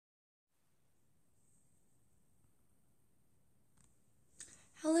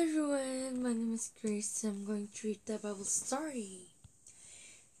my name is Grace. I'm going to read the Bible story.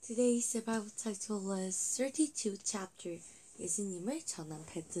 Today's Bible title is 32 chapter. 예수님을 전한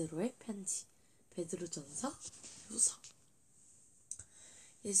베드로의 편지. 베드로전서 후서.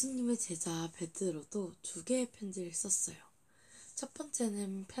 예수님의 제자 베드로도 두 개의 편지를 썼어요. 첫 번째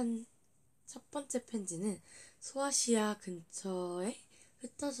편지는 소아시아 근처에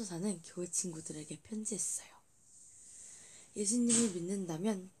흩어져 사는 교회 친구들에게 편지했어요. 예수님을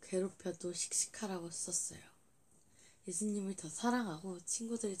믿는다면 괴롭혀도 씩씩하라고 썼어요. 예수님을 더 사랑하고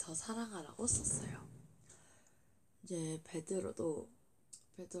친구들이 더 사랑하라고 썼어요. 이제 베드로가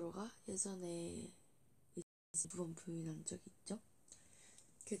예전에 두 번 부인한 적이 있죠.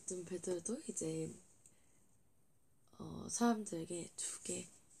 그랬던 베드로도 이제 사람들에게 두 개의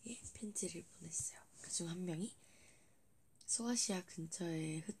편지를 보냈어요. 그중 한 명이 소아시아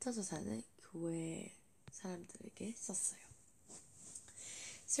근처에 흩어져 사는 교회 사람들에게 썼어요.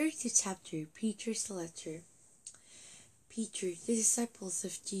 32 chapter, Peter's letter. Peter, the disciples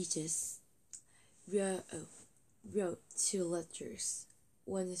of Jesus, wrote two letters.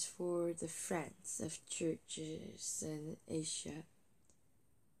 One is for the friends of churches in Asia.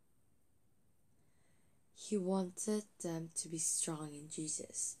 He wanted them to be strong in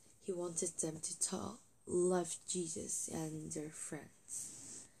Jesus. He wanted them to love Jesus and their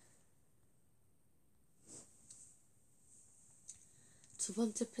friends. 두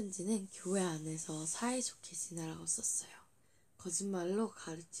번째 편지는 교회 안에서 사이좋게 지내라고 썼어요. 거짓말로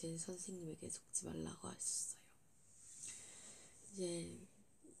가르친 선생님에게 속지 말라고 하셨어요. 이제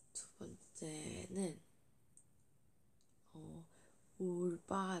두 번째는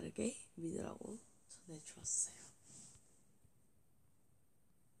올바르게 믿으라고 전해주었어요.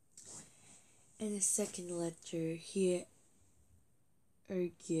 In the second letter, he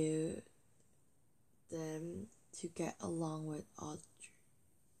argued them to get along with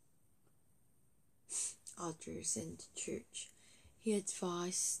others in the church. He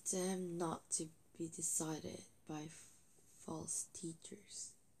advised them not to be decided by false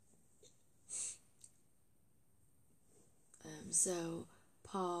teachers. So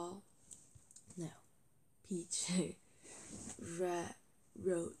Peter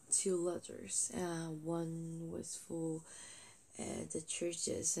wrote two letters. One was for the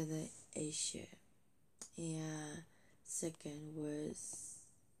churches in Asia, and second was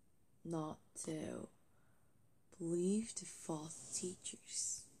not to believe the false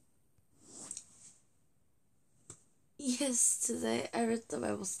teachers. Yes, today I read the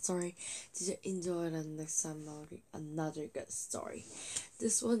Bible story. Did you enjoy it? And next time I'll read another good story.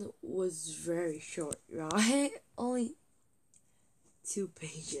 This one was very short, right? Only 2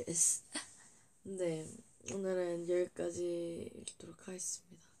 pages. 네, 오늘은 여기까지 읽도록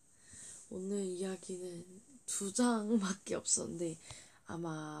하겠습니다. 오늘 이야기는 2장밖에 없었는데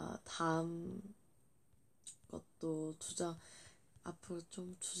아마 다음 것도 2장, 앞으로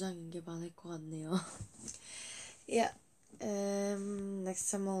좀 2장인 게 많을 것 같네요. Yeah. Next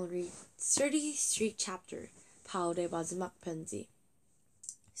time I'll read 33 chapter. 바울의 마지막 편지.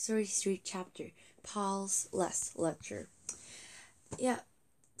 33 chapter. Paul's last lecture. Yeah.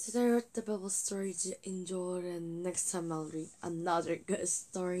 Today I read the Bible story to enjoy, and next time I'll read another good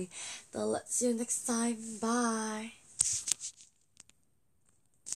story. Then let's see you next time. Bye.